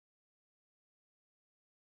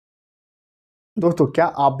दोस्तों क्या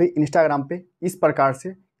आप भी इंस्टाग्राम पे इस प्रकार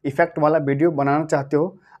से इफेक्ट वाला वीडियो बनाना चाहते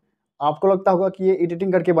हो? आपको लगता होगा कि ये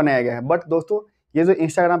एडिटिंग करके बनाया गया है, बट दोस्तों ये जो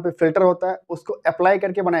इंस्टाग्राम पे फ़िल्टर होता है उसको अप्लाई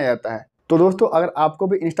करके बनाया जाता है। तो दोस्तों अगर आपको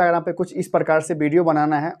भी इंस्टाग्राम पे कुछ इस प्रकार से वीडियो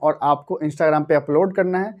बनाना है और आपको इंस्टाग्राम पे अपलोड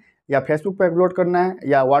करना है या फेसबुक पे अपलोड करना है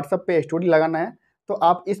या व्हाट्सएप पे स्टोरी लगाना है, तो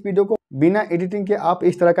आप इस वीडियो को बिना एडिटिंग के आप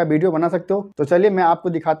इस तरह का वीडियो बना सकते हो। तो चलिए मैं आपको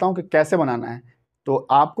दिखाता हूँ कि कैसे बनाना है। तो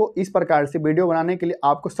आपको इस प्रकार से वीडियो बनाने के लिए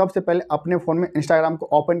आपको सबसे पहले अपने फ़ोन में इंस्टाग्राम को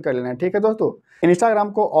ओपन कर लेना है, ठीक है दोस्तों।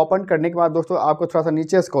 इंस्टाग्राम को ओपन करने के बाद दोस्तों आपको थोड़ा सा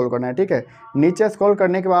नीचे स्क्रॉल करना है, ठीक है। नीचे स्क्रॉल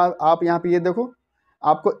करने के बाद आप यहाँ पे ये देखो,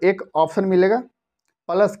 आपको एक ऑप्शन मिलेगा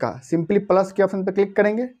प्लस का। सिंपली प्लस के ऑप्शन पे क्लिक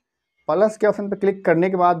करेंगे। प्लस के ऑप्शन पे क्लिक करने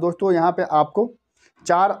के बाद दोस्तों यहाँ पे आपको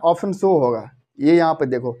 4 ऑप्शन शो होगा। ये यहाँ पे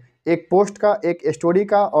देखो, एक पोस्ट का, एक स्टोरी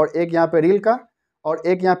का, और एक यहाँ पे रील का, और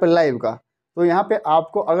एक यहाँ पे लाइव का। तो यहाँ पे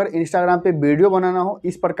आपको अगर इंस्टाग्राम पे वीडियो बनाना हो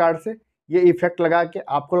इस प्रकार से ये इफेक्ट लगा के,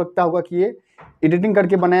 आपको लगता होगा कि ये एडिटिंग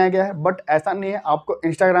करके बनाया गया है, बट ऐसा नहीं है। आपको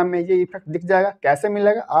इंस्टाग्राम में ये इफेक्ट दिख जाएगा। कैसे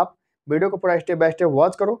मिलेगा, आप वीडियो को पूरा स्टेप बाय स्टेप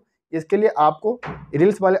वॉच करो। इसके लिए आपको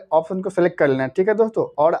रील्स वाले ऑप्शन को सेलेक्ट कर लेना है, ठीक है दोस्तों।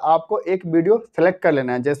 और आपको एक वीडियो सेलेक्ट कर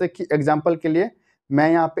लेना है, जैसे कि एग्जांपल के लिए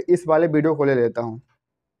मैं यहाँ पे इस वाले वीडियो को ले लेता हूँ।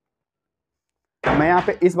 मैं यहाँ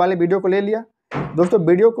पे इस वाले वीडियो को ले लिया। दोस्तों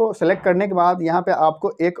वीडियो को सेलेक्ट करने के बाद यहाँ पे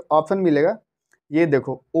आपको एक ऑप्शन मिलेगा, ये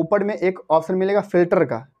देखो ऊपर में एक ऑप्शन मिलेगा फ़िल्टर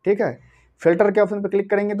का, ठीक है। फ़िल्टर के ऑप्शन पे क्लिक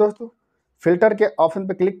करेंगे दोस्तों। फ़िल्टर के ऑप्शन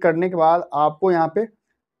पे क्लिक करने के बाद आपको यहाँ पे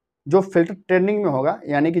जो फ़िल्टर ट्रेंडिंग में होगा,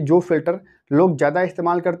 यानी कि जो फ़िल्टर लोग ज़्यादा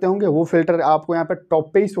इस्तेमाल करते होंगे, वो फ़िल्टर आपको यहाँ पे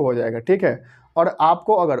टॉप पे ही शो हो जाएगा, ठीक है। और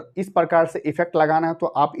आपको अगर इस प्रकार से इफेक्ट लगाना है तो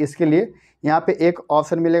आप इसके लिए यहाँ पे एक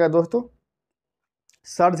ऑप्शन मिलेगा दोस्तों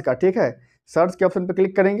सर्च का, ठीक है। सर्च के ऑप्शन पे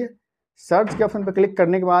क्लिक करेंगे। सर्च के ऑप्शन पे क्लिक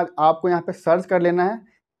करने के बाद आपको यहाँ पे सर्च कर लेना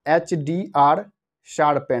है HDR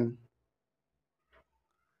शार्पेन।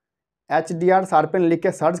 HDR शार्पेन लिख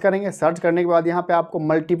के सर्च करेंगे। सर्च करने के बाद यहाँ पे आपको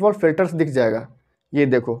मल्टीपल फिल्टर्स दिख जाएगा। ये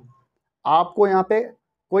देखो, आपको यहाँ पे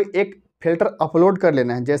कोई एक फ़िल्टर अपलोड कर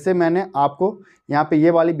लेना है। जैसे मैंने आपको यहाँ पे ये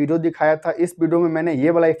वाली वीडियो दिखाया था, इस वीडियो में मैंने ये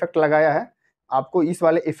वाला इफेक्ट लगाया है, आपको इस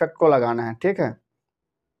वाले इफेक्ट को लगाना है, ठीक है।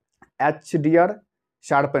 HDR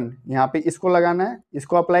शार्पन यहाँ पे इसको लगाना है।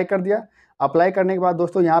 इसको अप्लाई कर दिया। अप्लाई करने के बाद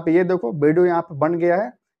दोस्तों यहाँ पे ये देखो वीडियो यहाँ पे बन गया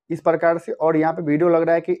है इस प्रकार से, और यहाँ पे वीडियो लग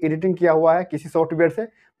रहा है कि एडिटिंग किया हुआ है किसी सॉफ्टवेयर से,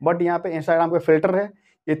 बट यहाँ पे इंस्टाग्राम का फ़िल्टर है।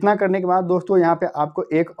 इतना करने के बाद दोस्तों यहाँ पे आपको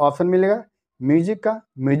एक ऑप्शन मिलेगा म्यूजिक का।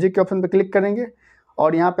 म्यूजिक के ऑप्शन पे क्लिक करेंगे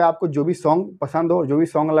और यहाँ पे आपको जो भी सॉन्ग पसंद हो, जो भी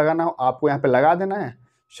सॉन्ग लगाना हो, आपको यहाँ पे लगा देना है।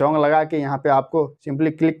 सॉन्ग लगा के यहाँ पे आपको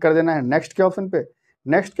सिंपली क्लिक कर देना है नेक्स्ट के ऑप्शन पे।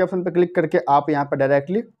 नेक्स्ट के ऑप्शन पे क्लिक करके आप यहाँ पे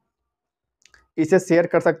डायरेक्टली इसे शेयर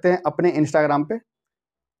कर सकते हैं अपने इंस्टाग्राम पे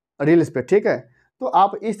रील्स पे, ठीक है। तो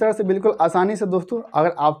आप इस तरह से बिल्कुल आसानी से दोस्तों,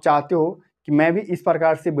 अगर आप चाहते हो कि मैं भी इस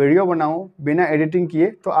प्रकार से वीडियो बनाऊं बिना एडिटिंग किए,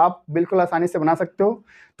 तो आप बिल्कुल आसानी से बना सकते हो।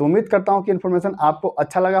 तो उम्मीद करता हूं कि इन्फॉर्मेशन आपको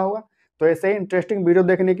अच्छा लगा होगा। तो ऐसे ही इंटरेस्टिंग वीडियो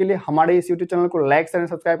देखने के लिए हमारे इस यूट्यूब चैनल को लाइक शेयर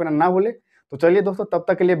सब्सक्राइब करना ना भूले। तो चलिए दोस्तों, तब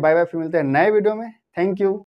तक के लिए बाय बाय, फिर मिलते हैं नए वीडियो में। Thank you.